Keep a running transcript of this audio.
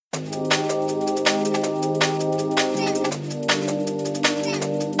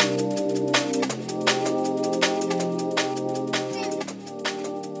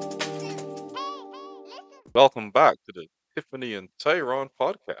welcome back to the Tiffany and Tyrone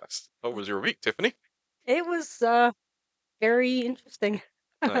podcast. How was your week, Tiffany? It was very interesting.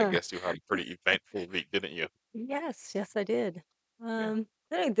 I guess you had a pretty eventful week, didn't you? Yes, I did. Yeah.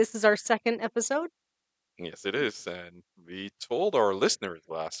 I think this is our second episode. Yes, it is. And we told our listeners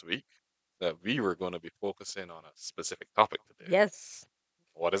last week that we were going to be focusing on a specific topic today. Yes,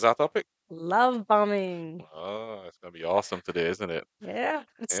 What is that topic? love bombing. Oh, it's going to be awesome today, isn't it? Yeah,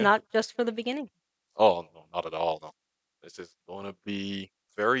 it's Yeah. not just for the beginning. Oh, no, not at all. No. This is going to be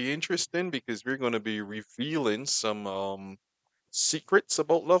very interesting because we're going to be revealing some secrets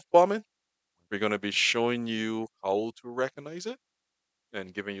about love bombing. We're going to be showing you how to recognize it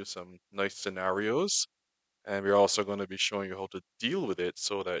and giving you some nice scenarios. And we're also going to be showing you how to deal with it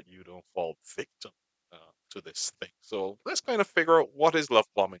so that you don't fall victim to this thing. So let's kind of figure out what is love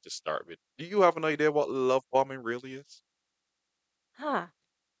bombing to start with. Do you have an idea what love bombing really is? Huh.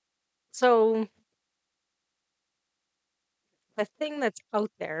 So the thing that's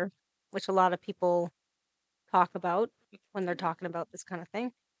out there, which a lot of people talk about when they're talking about this kind of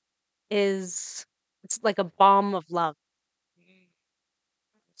thing, is it's like a bomb of love.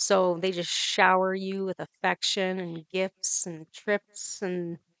 So they just shower you with affection and gifts and trips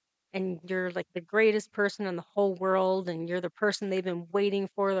and you're like the greatest person in the whole world and you're the person they've been waiting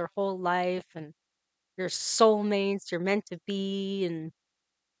for their whole life and you're soulmates, you're meant to be and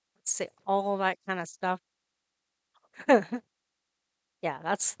say all that kind of stuff. Yeah,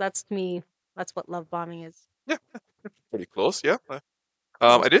 that's to me, that's what love bombing is. Yeah, pretty close. Yeah. I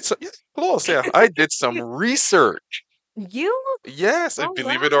Close. did some, yeah, close. Yeah, I did some research. You? Yes, I Oh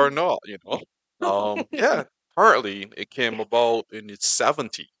believe it or wow. not, you know. Yeah, partly it came about in the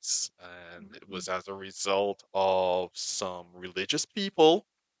 70s, and it was as a result of some religious people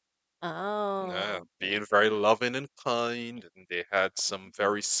Oh, okay. being very loving and kind, and they had some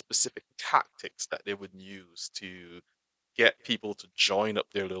very specific tactics that they would use to get people to join up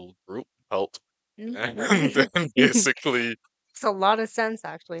their little group cult, and Mhm. then basically Makes a lot of sense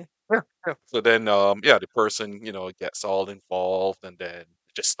actually. yeah. So then, yeah, the person, gets all involved and then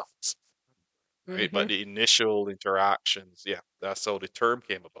it just stops, right? But Mhm. the initial interactions, yeah, that's how the term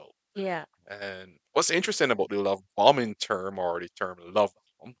came about. Yeah. And what's interesting about the love bombing term or the term love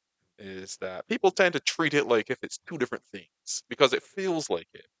bomb is that people tend to treat it like if it's two different things because it feels like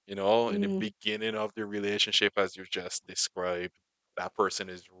it, in the Mm, beginning of the relationship, as you just described, that person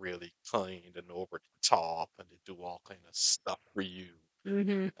is really kind and over the top and they do all kind of stuff for you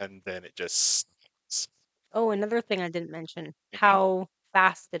mhm. and then it just stops. Oh, another thing I didn't mention, Mhm. how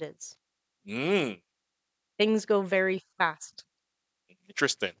fast it is. Mm, Things go very fast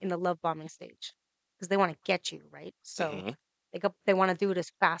interesting. in the love bombing stage because they want to get you, right? So Hmm. they want to do it as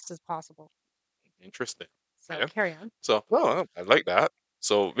fast as possible. Interesting. So Yeah. carry on. So, well, I like that.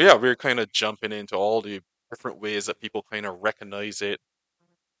 So, yeah, we're kind of jumping into all the different ways that people kind of recognize it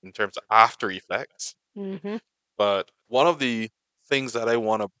in terms of after effects. Mhm. But one of the things that I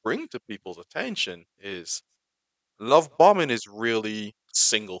want to bring to people's attention is love bombing is really a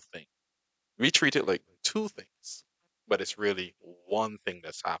single thing. We treat it like two things, but it's really one thing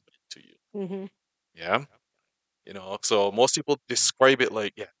that's happening to you. Mhm. Yeah. So most people describe it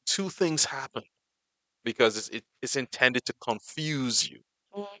like, yeah, two things happen because it's intended to confuse you.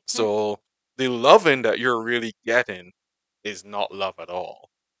 Mhm. So the loving that you're really getting is not love at all.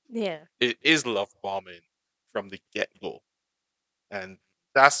 Yeah. It is love bombing from the get go. And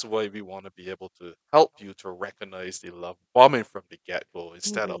that's why we want to be able to help you to recognize the love bombing from the get go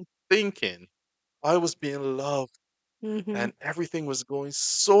instead of Mhm. thinking, I was being loved Mhm. and everything was going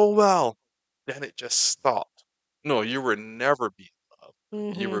so well. Then it just stopped. No, you were never being loved.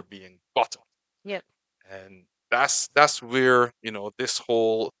 You Mhm. were being bottomed. Yep. And that's where, this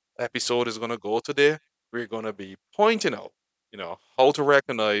whole episode is gonna go today. We're gonna be pointing out, how to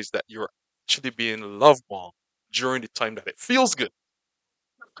recognize that you're actually being love bombed during the time that it feels good.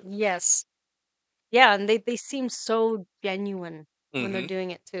 Yes. Yeah, and they seem so genuine when they're Mm-hmm.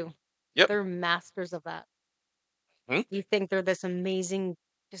 doing it too. Yep. They're masters of that. Hmm. You think they're this amazing,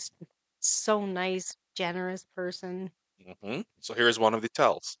 just so nice, generous person. Mm-hmm. So here's one of the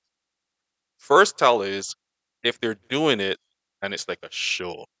tells. First tell is if they're doing it and it's like a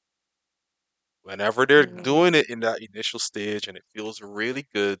show. Whenever they're Mm. doing it in that initial stage and it feels really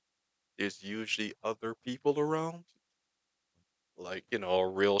good, there's usually other people around, like, a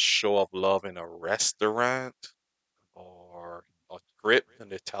real show of love in a restaurant or a trip,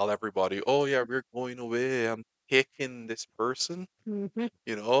 and they tell everybody, oh, yeah, we're going away. I'm taking this person. Mhm.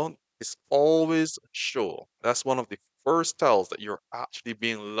 It's always a show. That's one of the first tells that you're actually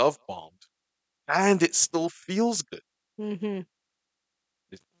being love bombed and it still feels good. Mhm.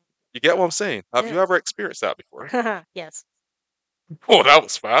 It- You You get what I'm saying? Have Yeah. you ever experienced that before? Yes. Oh, that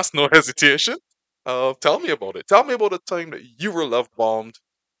was fast. No hesitation. Tell me about it. Tell me about the time that you were love bombed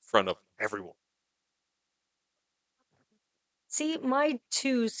in front of everyone. See, my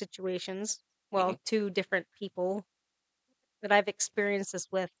two situations, Hmm. well, two different people that I've experienced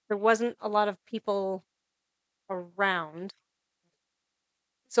this with, there wasn't a lot of people around.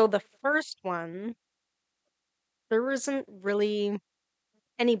 So the first one, there wasn't really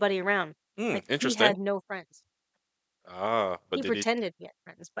anybody around. Like he Interesting. had no friends. But He did he? pretended he had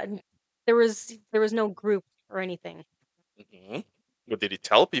friends, but there was no group or anything. Mhm. But did he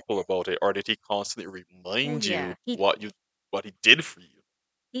tell people about it, or did he constantly Oh remind you yeah, he what he did for you?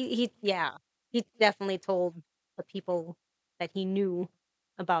 he yeah, he definitely told the people that he knew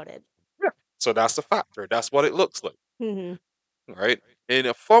about it. Yeah. So that's the factor. That's what it looks like, Hmm. right? In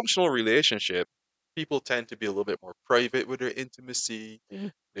a functional relationship, people tend to be a little bit more private with their intimacy.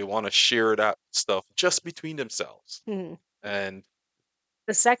 They want to share that stuff just between themselves. Hmm. And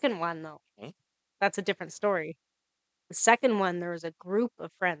The second one though, mm, that's a different story. The second one, there was a group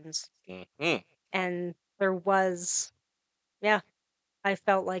of friends, mhm, and there was, yeah, I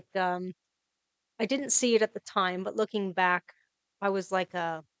felt I didn't see it at the time, but looking back, I was like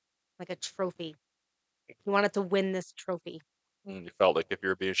a trophy. He wanted to win this trophy. you felt like if you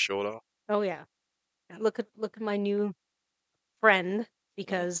were being showed off. Oh yeah. Look at my new friend, Mm,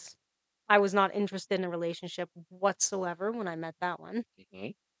 because I was not interested in a relationship whatsoever when I met that one.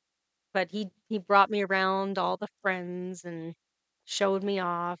 mhm. But he brought me around all the friends and showed me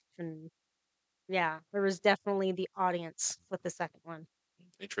off, and yeah, there was definitely the audience with the second one.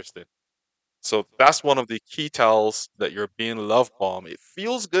 Interesting. So that's one of the key tells that you're being love bombed. It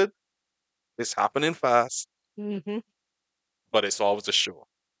feels good. It's happening fast, Mhm. but it's always a show.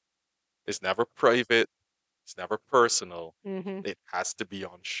 It's never private. It's never personal. Mhm. It has to be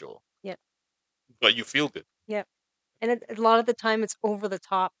on show. Yep. But you feel good. Yep. And a lot of the time it's over the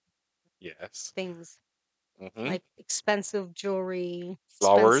top Yes. things, Hmm. like expensive jewelry, expensive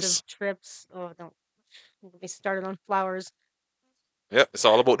Flowers. trips. Oh, don't get me started on flowers. Yeah, it's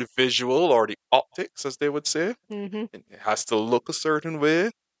all about the visual or the optics, as they would say. Mhm. It has to look a certain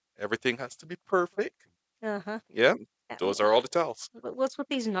way. Everything has to be perfect. Uh-huh. Yeah, Uh, those are all the tells. What's with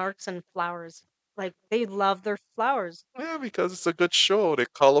these narcs and flowers? Like they love their flowers. Yeah, because it's a good show. They're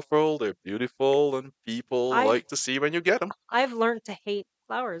colorful, they're beautiful, and people I've like to see when you get them. I've learned to hate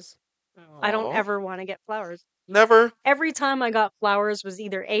flowers. I don't Aww. ever want to get flowers. Never. Every time I got flowers was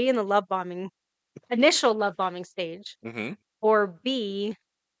either A, in the love bombing, initial love bombing stage, Hmm. or B,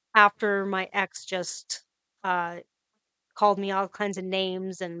 after my ex just uh called me all kinds of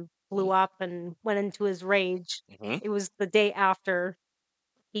names and blew up and went into his rage. Hmm. It was the day after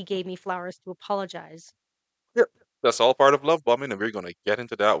he gave me flowers to apologize. Yep. That's all part of love bombing, and we're going to get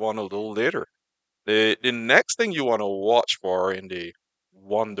into that one a little later. The next thing you want to watch for in the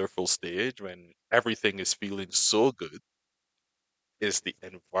wonderful stage when everything is feeling so good is the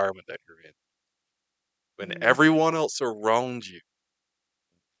environment that you're in. When Mm. everyone else around you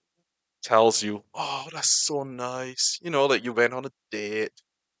tells you, "Oh, that's so nice," that you went on a date,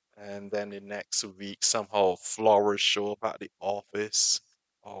 and then the next week somehow flowers show up at the office,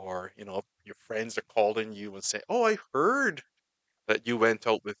 or your friends are calling you and say, "Oh, I heard that you went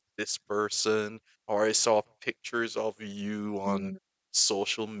out with this person, or I saw pictures of you on Mm.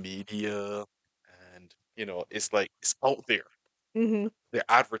 social media," and it's like it's out there. Mhm. They're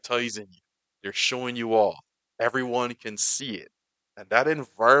advertising you. They're showing you off. Everyone can see it. And that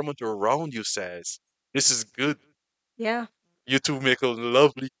environment around you says, this is good. Yeah. You two make a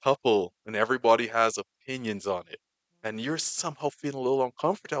lovely couple, and everybody has opinions on it. And you're somehow feeling a little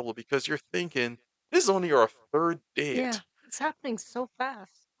uncomfortable because you're thinking, this is only our third Yeah. date. It's happening so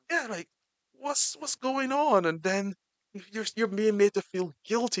fast. Yeah, like what's going on? And then you're being made to feel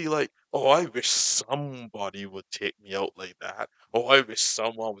guilty, like, oh, I wish somebody would take me out like that. Oh, I wish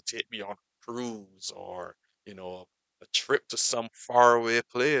someone would take me on a cruise, or a trip to some faraway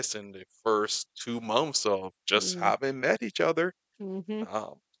place in the first 2 months of just Mm. having met each other. Mhm.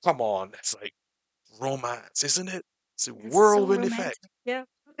 Come on, that's like romance, isn't it? It's a It's so whirlwind effect. romantic. Yeah.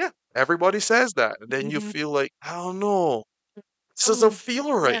 Yeah, everybody says that, and then you Mhm. feel like, I don't know, this doesn't Something,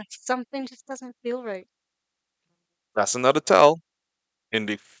 feel right. yeah, something just doesn't feel right. That's another tell. In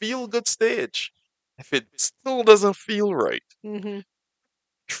the feel good stage, if it still doesn't feel right, Mhm.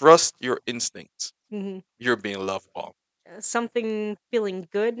 trust your instincts. Mhm. You're being love bombed. Something feeling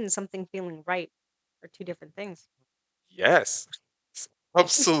good and something feeling right are two different things. Yes, it's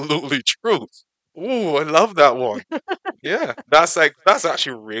absolutely true. Ooh, I love that one. Yeah, that's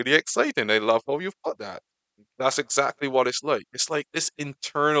actually really exciting. I love how you've put that. That's exactly what it's like. It's like this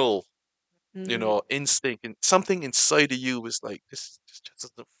internal Mhm. instinct and something inside of you is like, this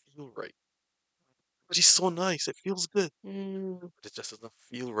just doesn't feel right. But he's so nice, it feels good, Mm. but it just doesn't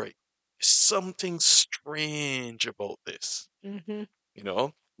feel right. There's something strange about this, Mhm. you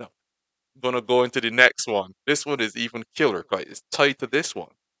know? Now, I'm gonna go into the next one. This one is even killer, right? It's tied to this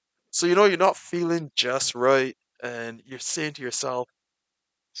one. So you're not feeling just right, and you're saying to yourself,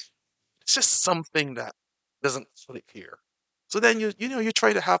 it's just something that doesn't click here. So then you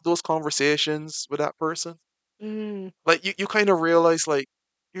try to have those conversations with that person. Mm. Like you kind of realize like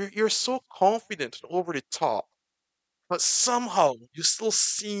you're so confident and over the top, but somehow you still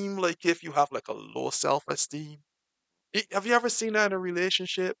seem like if you have like a low self-esteem. Have you ever seen that in a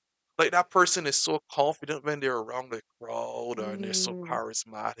relationship? Like that person is so confident when they're around the crowd and they're so Mm.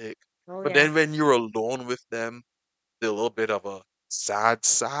 charismatic. Oh But yeah. then when you're alone with them, they're a little bit of a sad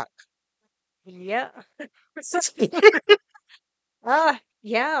sack. Yeah.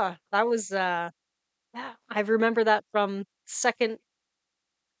 Yeah. That was yeah, I remember that from second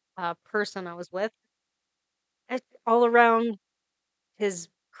person I was with. All around his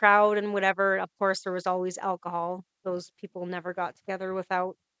crowd and whatever, of course there was always alcohol. Those people never got together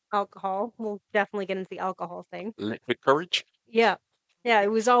without alcohol. We'll definitely get into the alcohol thing. Liquid courage. Yeah. Yeah,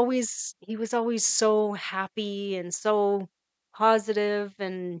 it was always he was always so happy and so positive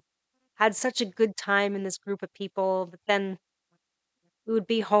and had such a good time in this group of people, but then we would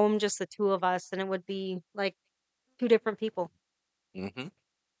be home just the two of us and it would be like two different people. Hmm.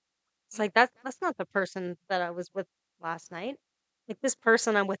 It's like that's not the person that I was with last night. Like this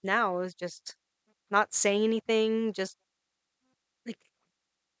person I'm with now is just not saying anything, just like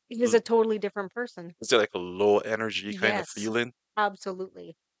he was a totally different person. Is it like a low energy kind of Yes, feeling?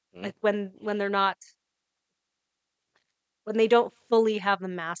 absolutely. Like when they're not when they don't fully have the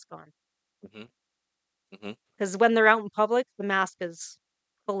mask on. Mm-hmm. Hmm. Because when they're out in public, the mask is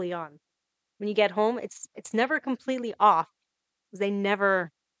fully on. When you get home, it's never completely off. 'Cause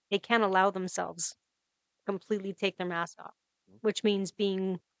they can't allow themselves to completely take their mask off, which means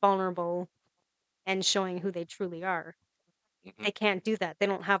being vulnerable and showing who they truly are. Hmm. They can't do that. They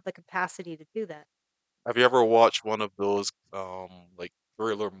don't have the capacity to do that. Have you ever watched one of those like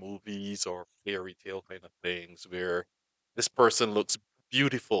thriller movies or fairy tale kind of things where this person looks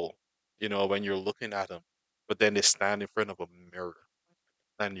beautiful, when you're looking at them, but then they stand in front of a mirror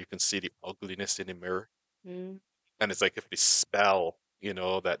and you can see the ugliness in the mirror, Mm. and it's like if the spell,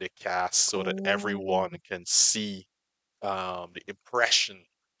 that they cast so that everyone Oh, can see the impression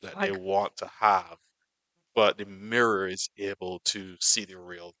that they like want to have, but the mirror is able to see the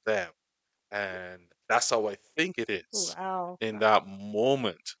real them. And that's how I think it is wow. in that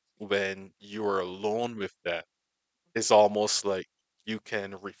moment when you are alone with them. It's almost like you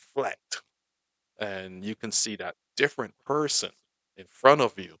can reflect and you can see that different person in front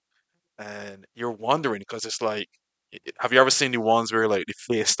of you. And you're wondering because it's like, have you ever seen the ones where like the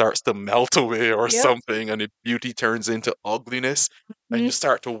face starts to melt away or Yep. something and the beauty turns into ugliness? And you Mm.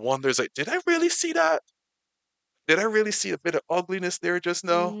 start to wonder, it's like, did I really see that? Did I really see a bit of ugliness there just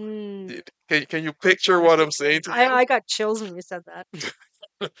now? Mm. Can you Oh picture gosh. what I'm saying to you? I got chills when you said that.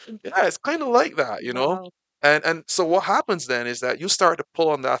 Yeah, it's kind of like that. Wow. And so what happens then is that you start to pull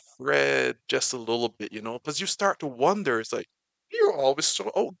on that thread just a little bit, because you start to wonder. It's like you're always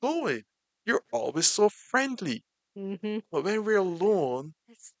so outgoing, you're always so friendly, Mhm. but when we're alone,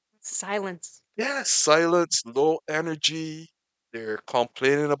 It's silence. yeah, silence, low energy. They're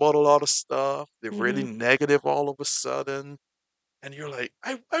complaining about a lot of stuff. They're really Mhm. negative all of a sudden, and you're like,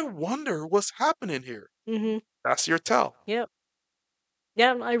 I wonder what's happening here. Mhm. That's your tell. Yep.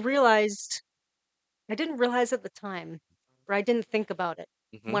 Yeah, I realized I didn't realize at the time, or I didn't think about it.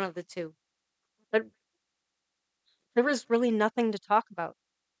 Hmm. One of the two. But there was really nothing to talk about.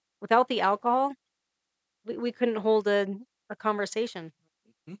 Without the alcohol, we couldn't hold a conversation.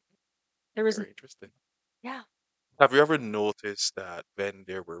 Hmm. There was Very interesting. yeah. Have you ever noticed that when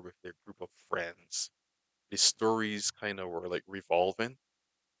they were with their group of friends, the stories kind of were like revolving?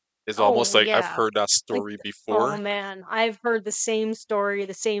 It's almost Oh, like I've yeah. heard that Like, story oh before. man, I've heard the same story,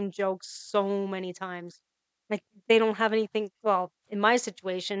 the same jokes so many times. Like they don't have anything, well, in my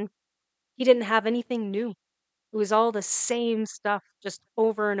situation, he didn't have anything new. It was all the same stuff just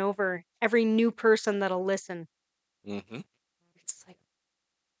over and over. Every new person that'll listen. Hmm. It's like,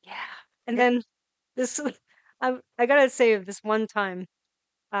 yeah. And then this I gotta say this one time,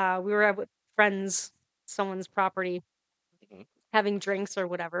 we were out with friends, someone's property, Hmm. having drinks or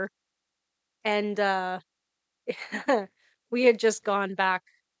whatever. And we had just gone back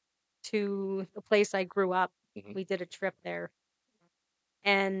to the place I grew up. Hmm. We did a trip there,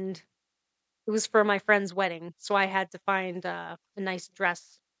 and it was for my friend's wedding, so I had to find a nice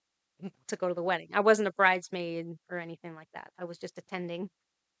dress to go to the wedding. I wasn't a bridesmaid or anything like that. I was just attending,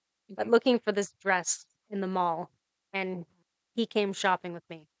 but Mhm. looking for this dress in the mall, and he came shopping with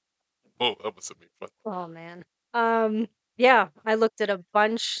me. Oh, that must have been fun. Oh man. Um, yeah, I looked at a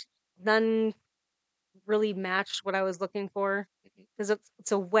bunch. None really matched what I was looking for Mhm. because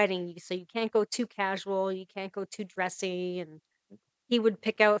it's a wedding, so you can't go too casual, you can't go too dressy, and he would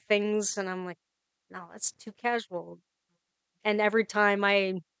pick out things, and I'm like, no, that's too casual. And every time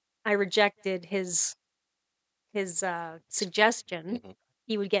I rejected his suggestion, Mhm.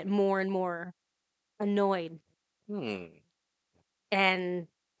 he would get more and more annoyed, Hmm. and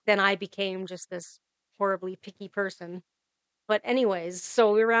then I became just this horribly picky person. But anyways,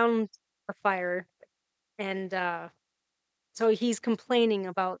 so we're around a fire, and so he's complaining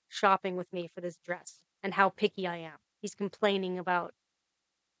about shopping with me for this dress and how picky I am. He's complaining about,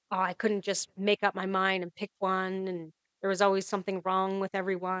 oh, I couldn't just make up my mind and pick one, and there was always something wrong with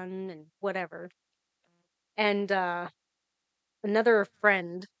everyone and whatever. And another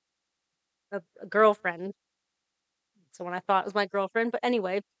friend, a girlfriend, someone I thought was my girlfriend, but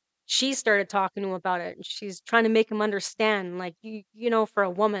anyway, she started talking to him about it, and she's trying to make him understand, like, you know, for a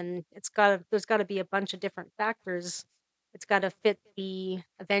woman, there's gotta be a bunch of different factors. It's gotta fit the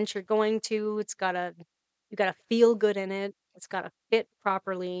event you're going to. You gotta feel good in it. It's gotta fit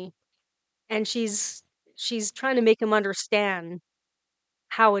properly. And she's trying to make him understand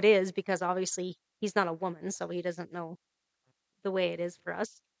how it is because obviously he's not a woman, so he doesn't know the way it is for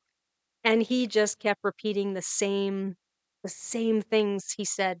us. And he just kept repeating the same things he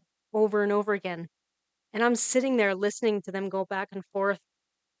said over and over again. And I'm sitting there listening to them go back and forth,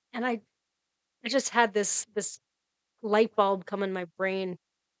 and I just had this light bulb come in my brain,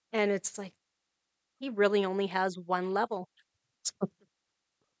 and it's like he really only has one level.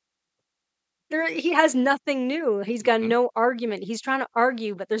 He has nothing new. He's got Mhm. no argument. He's trying to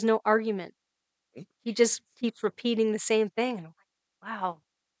argue, but there's no argument. Mhm. He just keeps repeating the same thing, and I'm like, wow,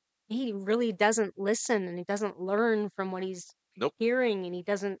 he really doesn't listen, and he doesn't learn from what he's Nope. hearing, and he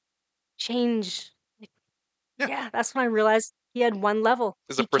doesn't change. Like, Yeah. yeah, that's when I realized he had one level.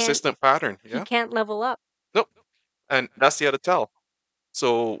 It's a He can't persistent pattern. he Yeah. can't level up. Nope. And that's the other tell.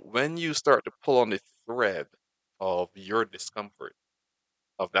 So when you start to pull on the thread of your discomfort,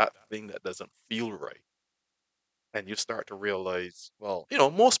 of that thing that doesn't feel right, and you start to realize, well,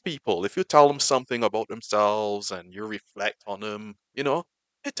 most people, if you tell them something about themselves and you reflect on them,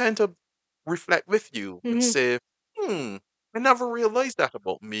 they tend to reflect with you and Mhm. say, I never realized that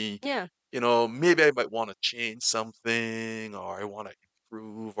about me. Yeah. Maybe I might want to change something or I want to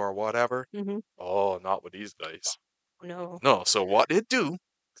improve or whatever. Mhm. Oh, not with these guys. No. No. So what they do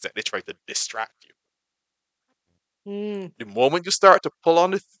is that they try to distract you. Mm. The moment you start to pull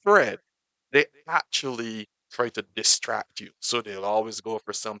on the thread, they actually try to distract you. So they'll always go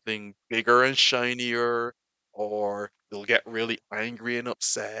for something bigger and shinier, or they'll get really angry and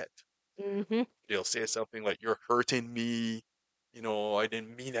upset. Mhm. They'll say something like, "You're hurting me. I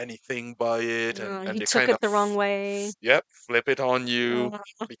didn't mean anything by it," and You they took kind of, it the wrong way. yep, flip it on you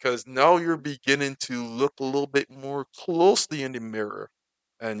Uh, because now you're beginning to look a little bit more closely in the mirror,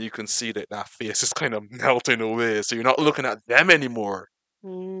 and you can see that that face is kind of melting away. So you're not looking at them anymore.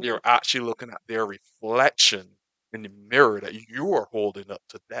 mm, You're actually looking at their reflection in the mirror that you are holding up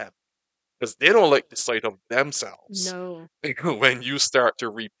to them because they don't like the sight of themselves. no. When you start to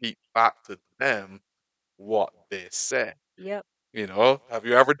repeat back to them what they said. Yep. Have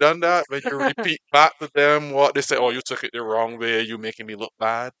you ever done that? When you repeat back to them what they say, oh, you took it the wrong way, you making me look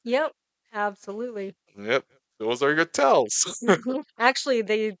bad. Yep. Absolutely. Yep, those are your tells. Mhm. Actually,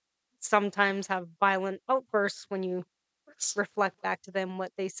 they sometimes have violent outbursts when you reflect back to them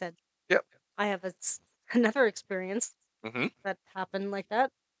what they said. Yep. I have another experience Hmm. that happened like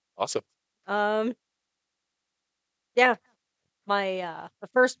that. Awesome. Um, yeah, my the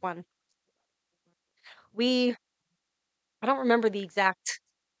first one. We I don't remember the exact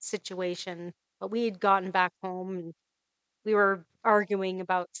situation, but we had gotten back home and we were arguing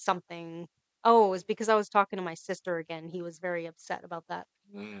about something. Oh, it was because I was talking to my sister again. He was very upset about that.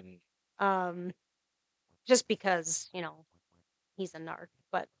 Mm-hmm. Um, just because, he's a narc.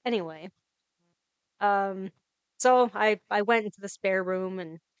 But anyway, um, so I went into the spare room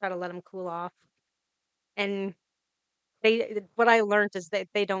and tried to let him cool off. And what I learned is that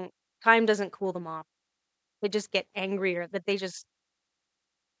they don't time doesn't cool them off. They just get angrier. That they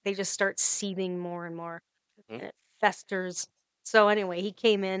just start seething more and more, and it festers. So anyway, he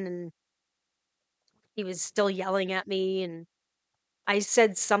came in and he was still yelling at me, and I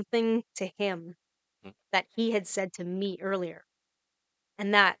said something to him that he had said to me earlier,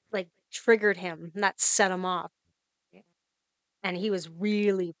 and that like triggered him, and that set him off. and he was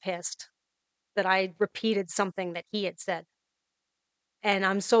really pissed that I repeated something that he had said. And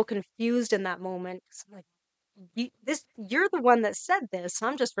I'm so confused in that moment. 'Cause I'm like, you're the one that said this.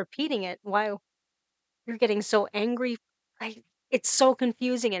 I'm just repeating it. Why you're getting so angry? I it's so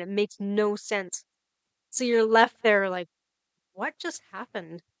confusing and it makes no sense. So you're left there like, what just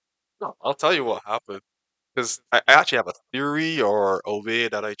happened? No, I'll tell you what happened because I actually have a theory or a way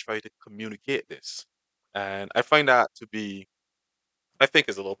that I try to communicate this, and I find that to be I think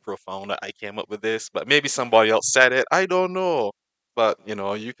is a little profound that I came up with this, but maybe somebody else said it. I don't know. But,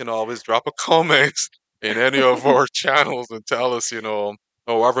 you can always drop a comment in any of our channels and tell us,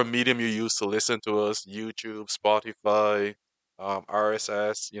 however medium you use to listen to us, YouTube, Spotify,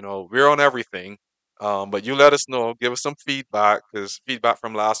 RSS, we're on everything. But you let us know, give us some feedback because feedback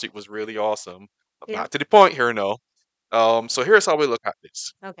from last week was really awesome. But Yeah. back to the point here now. So here's how we look at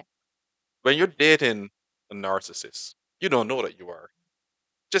this. Okay. When you're dating a narcissist, you don't know that you are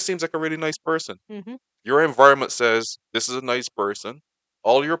just seems like a really nice person. Mhm. Your environment says this is a nice person.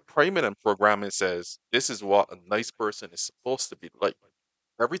 All your priming and programming says this is what a nice person is supposed to be like.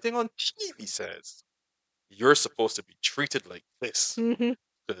 Everything on TV says you're supposed to be treated like this Mhm.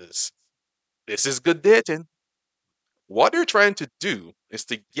 because this is good dating. What they're trying to do is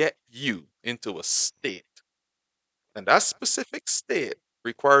to get you into a state, and that specific state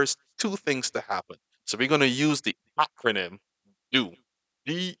requires two things to happen. So we're going to use the acronym DO.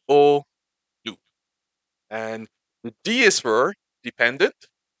 DO. And the D is for dependent,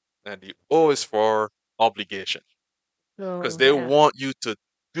 and the O is for obligation, because Oh, they yeah. want you to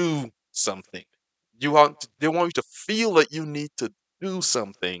do something. They want you to feel like you need to do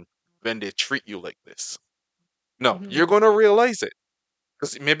something when they treat you like this. No, Mhm. you're gonna realize it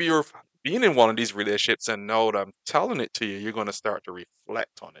because maybe you're being in one of these relationships, and now that I'm telling it to you, you're gonna start to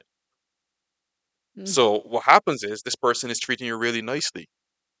reflect on it. Mhm. So what happens is this person is treating you really nicely.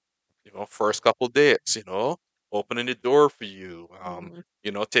 First couple dates, opening the door for you, Mhm.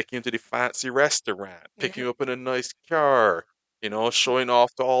 taking you to the fancy restaurant, picking Yep. you up in a nice car, showing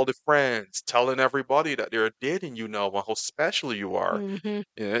off to all the friends, telling everybody that they're dating you now and how special you are.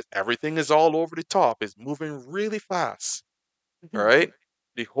 Mhm. Everything is all over the top. It's moving really fast. All Mhm. right.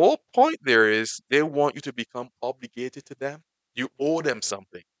 The whole point there is they want you to become obligated to them. You owe them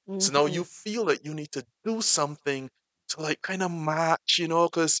something. So now Mhm. you feel like you need to do something to like kind of match,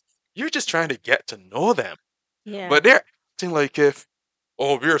 because you're just trying to get to know them. Yeah. But they're acting like if,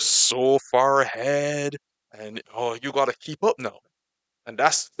 oh, we're so far ahead and oh, you got to keep up now. And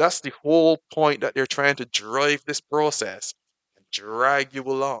that's the whole point that they're trying to drive this process and drag you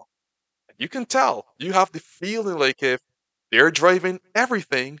along. You can tell you have the feeling like if they're driving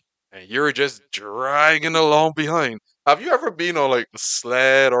everything and you're just dragging along behind. Have you ever been on like a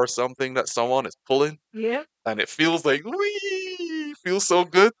sled or something that someone is pulling Yep. and it feels like wee, feels so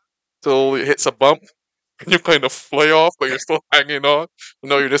good till it hits a bump and you kind of fly off, but you're still hanging on.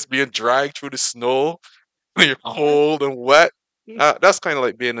 You're just being dragged through the snow and you're Yep. cold and wet. That's kind of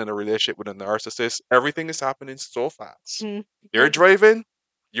like being in a relationship with a narcissist. Everything is happening so fast. Mhm. They're Yep. driving,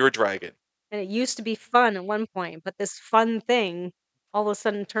 you're dragging. And it used to be fun at one point, but this fun thing all of a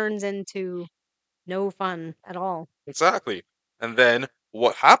sudden turns into no fun at all. Exactly. And then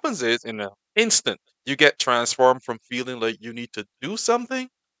what happens is in an instant, you get transformed from feeling like you need to do something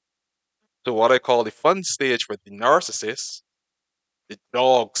to what I call the fun stage for the narcissist, the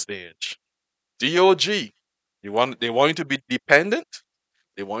dog stage. DOG. They want you to be dependent,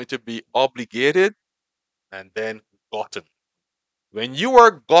 they want you to be obligated, and then gotten. When you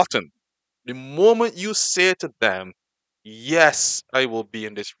are gotten, the moment you say to them, yes, I will be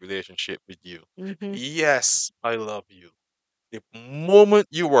in this relationship with you. Mhm. Yes, I love you. The moment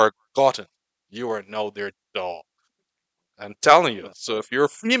you are gotten, you are now their dog. I'm telling you. So if you're a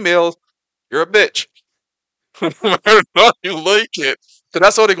female, you're a bitch. Whether or not you like it. So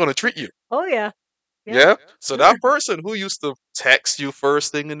that's how they're going to treat you. Oh yeah. Yeah. Yeah. So Sure. that person who used to text you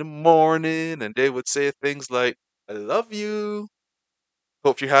first thing in the morning and they would say things like, I love you.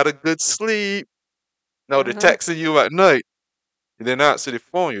 Hope you had a good sleep. Now they're Uh-huh. texting you at night. You didn't answer the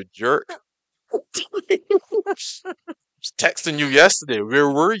phone, you jerk. Just texting you yesterday. Where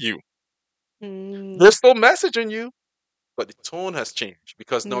were you? They're Mm. still messaging you, but the tone has changed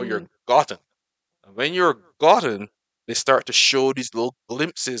because now you're Mm. gotten. And when you're gotten, they start to show these little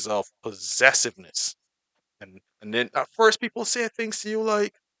glimpses of possessiveness. And then at first people say things to you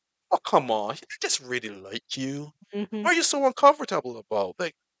like, oh come on, they just really like you. Mhm. What are you so uncomfortable about?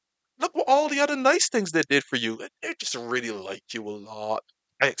 Like, look what all the other nice things they did for you. They just really like you a lot.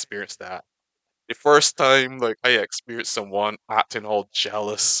 I experienced that. The first time like I experienced someone acting all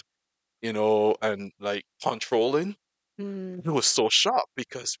jealous, and like controlling. Mm. It was so shocked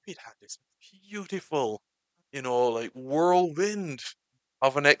because we'd had this beautiful, like whirlwind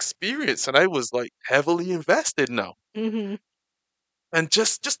of an experience, and I was like heavily invested now. Mhm. And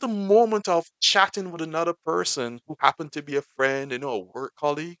just the moment of chatting with another person who happened to be a friend, a work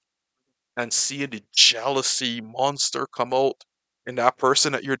colleague, and seeing the jealousy monster come out in that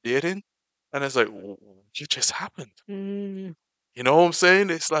person that you're dating, and it's like, what just happened? Mm. You know what I'm saying?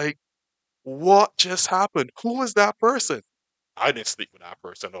 It's like, what just happened? Who is that person? I didn't sleep with that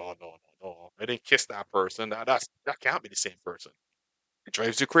person. Oh no, no, no. I didn't kiss that person. That can't be the same person. It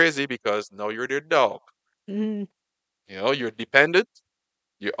drives you crazy because now you're their dog. Mhm. You're dependent,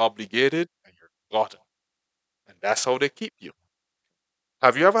 you're obligated, and you're forgotten. And that's how they keep you.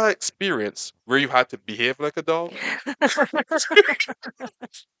 Have you ever had experience where you had to behave like a dog?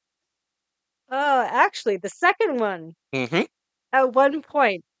 Oh, actually, the second one, Mm-hmm. at one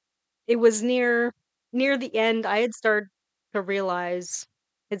point, it was near the end, I had started to realize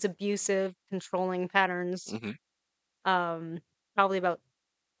his abusive, controlling patterns. Mm-hmm. Um, Probably about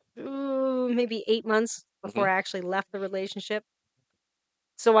maybe 8 months Mm-hmm. before I actually left the relationship.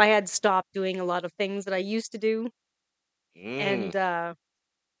 So I had stopped doing a lot of things that I used to do, Mm. and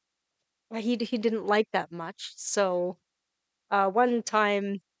he didn't like that much. So one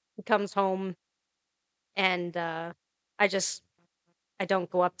time he comes home, and I just I don't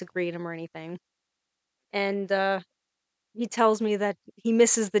go up to greet him or anything, and he tells me that he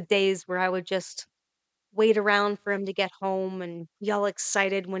misses the days where I would just wait around for him to get home and be all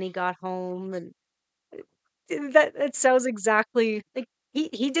excited when he got home, and that it sounds exactly like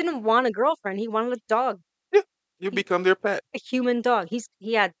he didn't want a girlfriend. He wanted a dog. Yeah. You He become their pet. A human dog.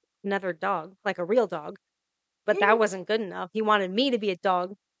 He had another dog, like a real dog, but that Mm. wasn't good enough. He wanted me to be a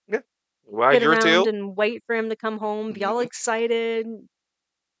dog, Yeah. Wag sit your around tail. and wait for him to come home, be all Mm-hmm. excited.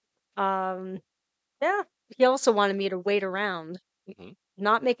 Um, yeah. He also wanted me to wait around, Mm-hmm.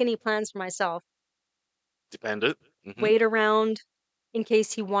 not make any plans for myself, Dependent. Mm-hmm. wait around in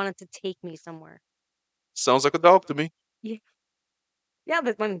case he wanted to take me somewhere. Sounds like a dog to me. Yeah, yeah,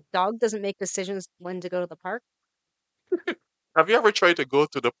 but when dog doesn't make decisions when to go to the park. Have you ever tried to go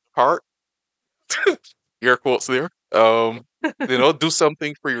to the park? Air quotes there. Do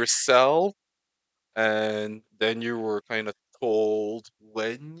something for yourself, and then you were kind of told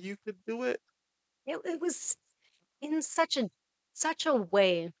when you could do it. It was in such a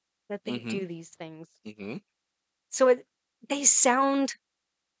way that they Mm-hmm. do these things. Mm-hmm. So they sound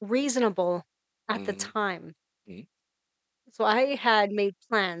reasonable at the Mm-hmm. time. Mm-hmm. So I had made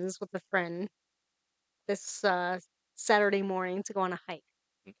plans with a friend this Saturday morning to go on a hike,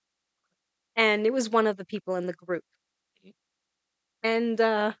 and it was one of the people in the group. And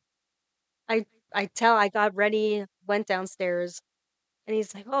I I got ready, went downstairs, and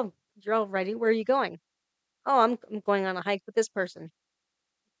he's like, "Oh, you're all ready. Where are you going?" "Oh, I'm going on a hike with this person."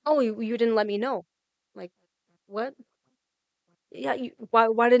 "Oh, you didn't let me know." Like, "What?" "Yeah,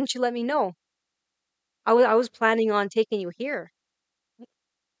 why didn't you let me know? I was planning on taking you here."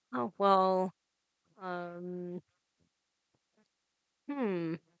 "Oh, well, um,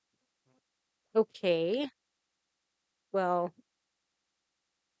 hmm, okay. Well,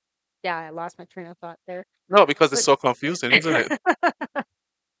 yeah, I lost my train of thought there." No, because it's But so confusing, isn't it?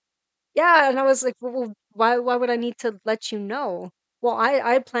 yeah, and I was like, "Well, why would I need to let you know?" "Well, I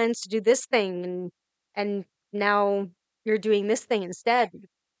had plans to do this thing, and now you're doing this thing instead."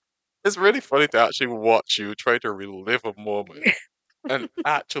 It's really funny to actually watch you try to relive a moment and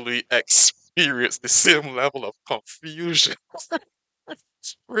actually experience the same level of confusion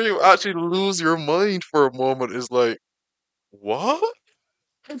where you actually lose your mind for a moment. Is like, what?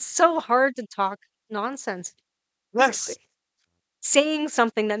 It's so hard to talk nonsense. Yes, Saying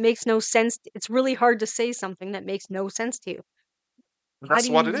something that makes no sense, it's really hard to say something that makes no sense to you. How do that's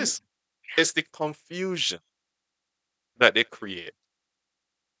what it you is. It's the confusion that they create.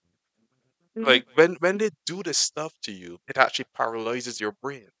 Mhm, Like when they do this stuff to you, it actually paralyzes your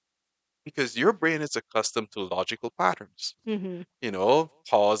brain because your brain is accustomed to logical patterns. mhm,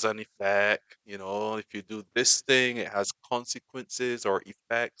 Cause and effect. If you do this thing, it has consequences or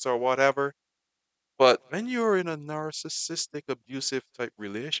effects or whatever. But when you're in a narcissistic, abusive type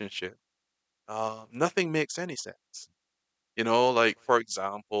relationship, nothing makes any sense. Like for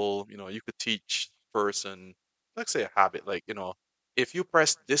example, you could teach person, let's say a habit, like, if you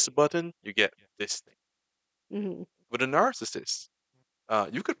press this button, you get this thing. mhm. With a narcissist,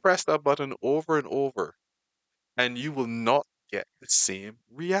 you could press that button over and over, and you will not get the same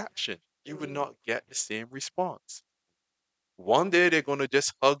reaction. You will not get the same response. One day they're gonna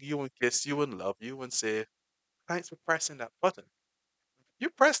just hug you and kiss you and love you and say, "Thanks for pressing that button." You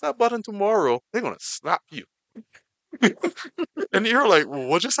press that button tomorrow, they're gonna slap you. And you're like, well,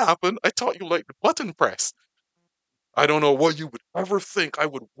 what just happened? I thought you liked the button press. I don't know what you would ever think I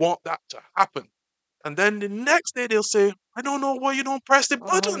would want that to happen. And then the next day they'll say, I don't know why you don't press the Oh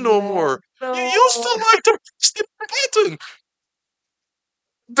button no more. man. You used No. to like to press the button.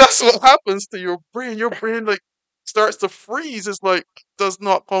 That's what happens to your brain. Your brain like starts to freeze. It's like does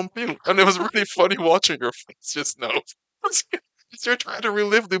not compute. And it was really funny watching your face just now. You're trying to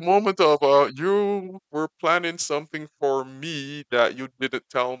relive the moment of you were planning something for me that you didn't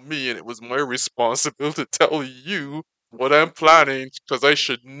tell me, and it was my responsibility to tell you what I'm planning because I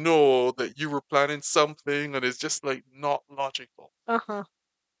should know that you were planning something, and it's just like not logical. Uh-huh.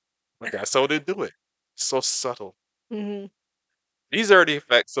 But that's how they do it. So subtle. Hmm. These are the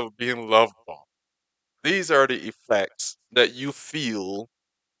effects of being love bombed. These are the effects that you feel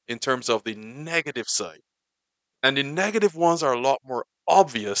in terms of the negative side. And the negative ones are a lot more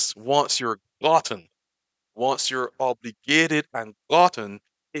obvious once you're gotten. Once you're obligated and gotten,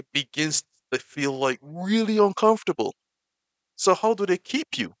 it begins to feel like really uncomfortable. So, how do they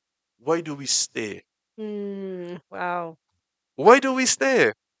keep you? Why do we stay? Wow. Why do we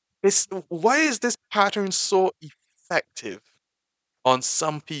stay? Why is this pattern so effective on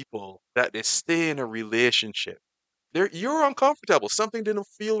some people that they stay in a relationship? You're uncomfortable. Something didn't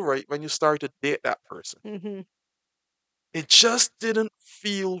feel right when you started to date that person. Hmm. It just didn't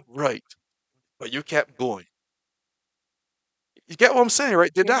feel right, but you kept going. You get what I'm saying,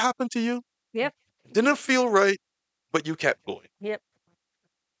 right? Did Yeah. that happen to you? Yep. Didn't feel right, but you kept going. Yep.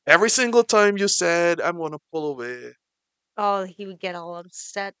 Every single time you said, I'm going to pull away, Oh, he would get all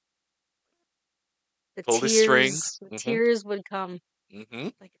upset. The pull the string. tears, the Hmm. tears would come. Hmm.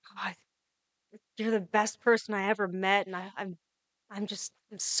 Like, God, you're the best person I ever met, and I'm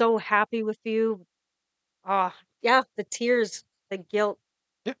so happy with you. Ah, yeah, the tears, the guilt.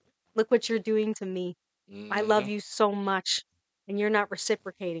 Yeah. Look what you're doing to me. I love Hmm. you so much, and you're not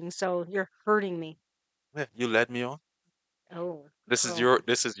reciprocating, so you're hurting me. Yeah. You led me on. Oh, This is oh,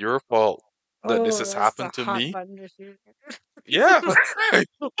 your fault that this oh, has that's the happened to hot me. button issue. Yeah.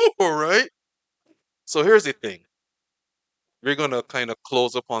 All right. So here's the thing. We're going to kind of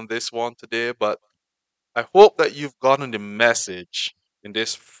close up on this one today, but I hope that you've gotten the message in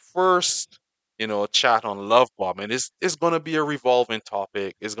this first, chat on love bombing. It's going to be a revolving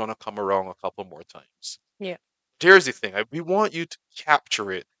topic. It's going to come around a couple more times. Yeah, Here's the thing. We want you to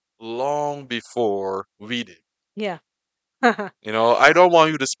capture it long before we did. yeah. I don't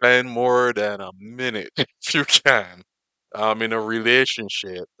want you to spend more than a minute, if you can, in a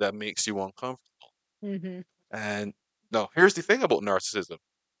relationship that makes you uncomfortable. Hmm. And no, here's the thing about narcissism.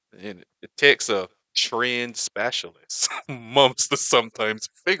 And it takes a trained specialist months to sometimes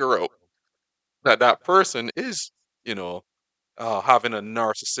figure out that that person is, you know, having a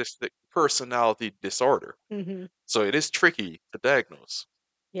narcissistic personality disorder. Hmm. So it is tricky to diagnose.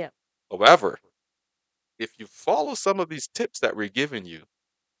 Yeah. However, if you follow some of these tips that we're giving you,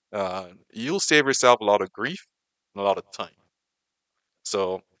 you'll save yourself a lot of grief and a lot of time.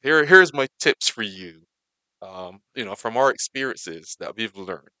 So here's my tips for you. From our experiences that we've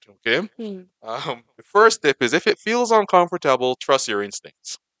learned. Okay. Mm. The first tip is if it feels uncomfortable, trust your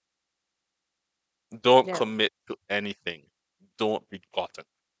instincts. Don't Yeah. commit to anything. Don't be gotten.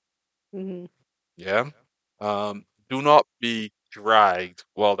 Hmm. Yeah. Do not be dragged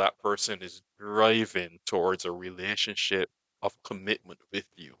while that person is driving towards a relationship of commitment with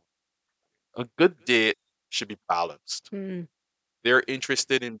you. A good date should be balanced. Mm. They're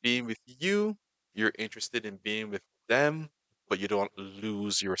interested in being with you, you're interested in being with them, but you don't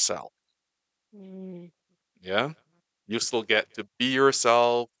lose yourself. Mm. Yeah. You still get to be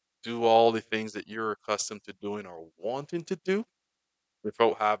yourself, do all the things that you're accustomed to doing or wanting to do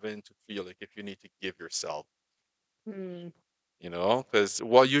without having to feel like if you need to give yourself, Mm. because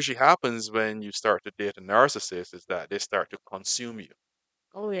what usually happens when you start to date a narcissist is that they start to consume you.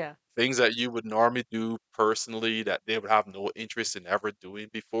 Oh yeah. Things that you would normally do personally that they would have no interest in ever doing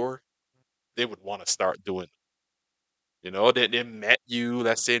before, they would want to start doing. They met you,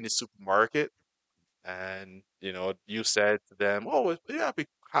 let's say in the supermarket, and you said to them, "Oh, yeah, I'd be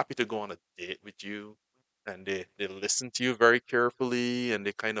happy to go on a date with you." And they listen to you very carefully, and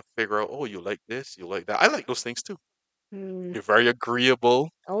they kind of figure out, "Oh, you like this, you like that." I like those things too. Mm. You're very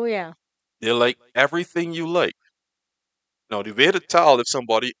agreeable. Oh yeah. They like everything you like. Now, the way to tell if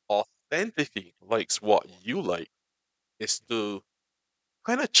somebody authentically likes what you like is to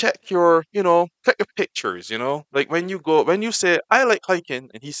kind of check your pictures. Like when you say, "I like hiking,"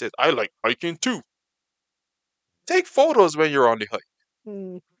 and he says, "I like hiking too." Take photos when you're on the hike.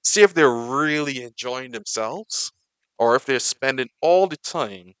 Mm. See if they're really enjoying themselves or if they're spending all the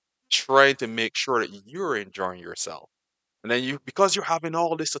time trying to make sure that you're enjoying yourself. And then because you're having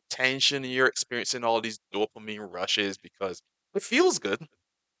all this attention and you're experiencing all these dopamine rushes because it feels good,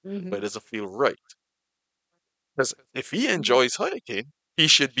 but it Mhm. doesn't feel right. Because if he enjoys hiking, he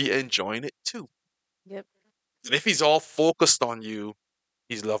should be enjoying it too. Yep. And if he's all focused on you,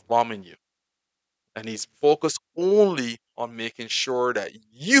 he's love bombing you. And he's focused only on making sure that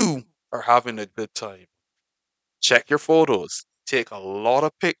you are having a good time. Check your photos. Take a lot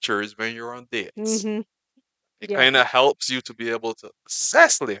of pictures when you're on dates. Mhm. It Yeah. kind of helps you to be able to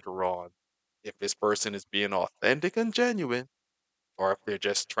assess later on if this person is being authentic and genuine or if they're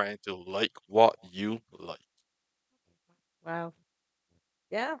just trying to like what you like. Wow.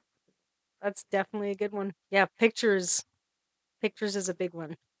 Yeah. That's definitely a good one. Yeah, pictures. Pictures is a big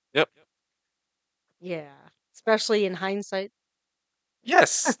one. Yep. Yeah. Especially in hindsight.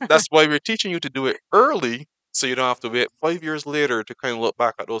 Yes, that's why we're teaching you to do it early so you don't have to wait 5 years later to kind of look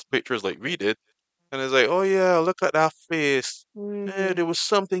back at those pictures like we did. And it's like, oh yeah, look at that face. Mhm. There was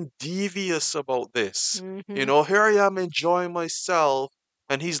something devious about this. You Mhm. know, here I am enjoying myself,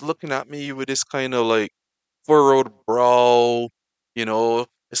 and he's looking at me with this kind of like furrowed brow. You know,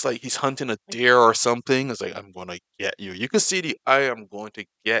 it's like he's hunting a deer or something. It's like, I'm going to get you. You can see the I am going to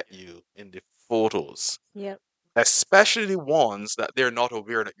get you in the photos, Yep. especially the ones that they're not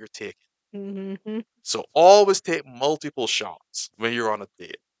aware that you're taking. Mhm. So always take multiple shots when you're on a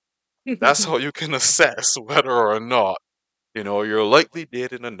date. That's how you can assess whether or not, you're likely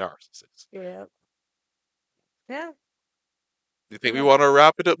dating a narcissist. Yep. Yeah. Do you think we Yep. want to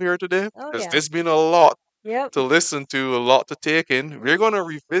wrap it up here today? Oh Because yeah. there's been a lot Yep. to listen to, a lot to take in. We're going to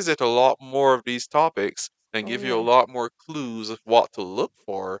revisit a lot more of these topics and Oh give you a yeah. lot more clues of what to look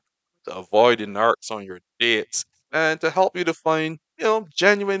for to avoid the narcs on your dates and to help you to find,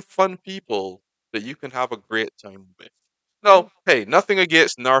 genuine fun people that you can have a great time with. No, Yep. hey, nothing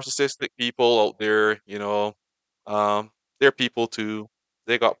against narcissistic people out there, um, they're people too.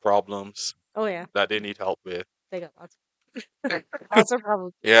 They got problems Oh yeah. that they need help with. They got lots. Lots of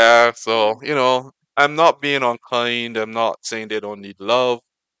problems. Yeah, so, I'm not being unkind. I'm not saying they don't need love,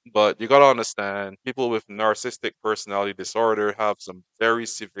 but you gotta understand people with narcissistic personality disorder have some very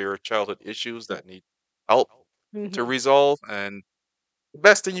severe childhood issues that need help to Mhm. resolve. And the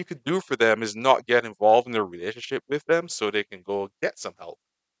best thing you could do for them is not get involved in a relationship with them so they can go get some help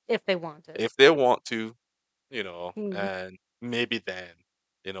If they want it. if they want to, Mhm. and maybe then,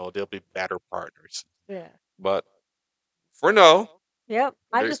 they'll be better partners. Yeah. But for now, Yep.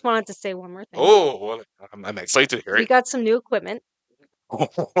 I they, just wanted to say one more thing. oh, well, I'm excited to hear We it. got some new equipment.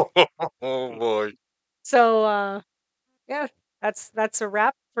 Oh boy. So yeah, that's a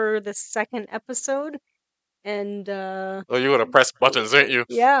wrap for the second episode. And Oh, you're gonna press buttons, aren't you?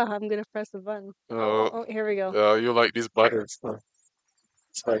 yeah, I'm gonna press the button. Oh, Uh, oh, here we go. you like these buttons. Huh?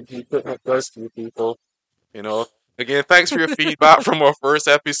 It's like you put my does to people. You know. Again, thanks for your feedback from our first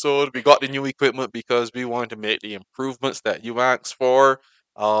episode. We got the new equipment because we wanted to make the improvements that you asked for.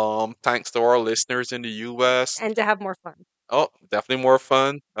 Thanks to our listeners in the US. And to have more fun. Oh, definitely more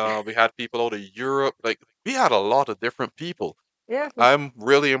fun. We had people out of Europe. Like we had a lot of different people. Yeah. I'm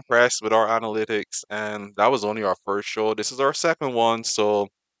really impressed with our analytics, and that was only our first show. This is our second one, so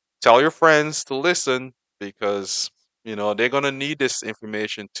tell your friends to listen because they're gonna need this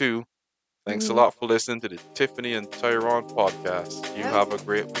information too. Thanks a Mhm. lot for listening to the Tiffany and Tyrone podcast. You Yep. have a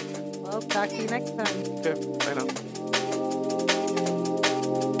great weekend. Well, talk to you next time. Okay, bye now.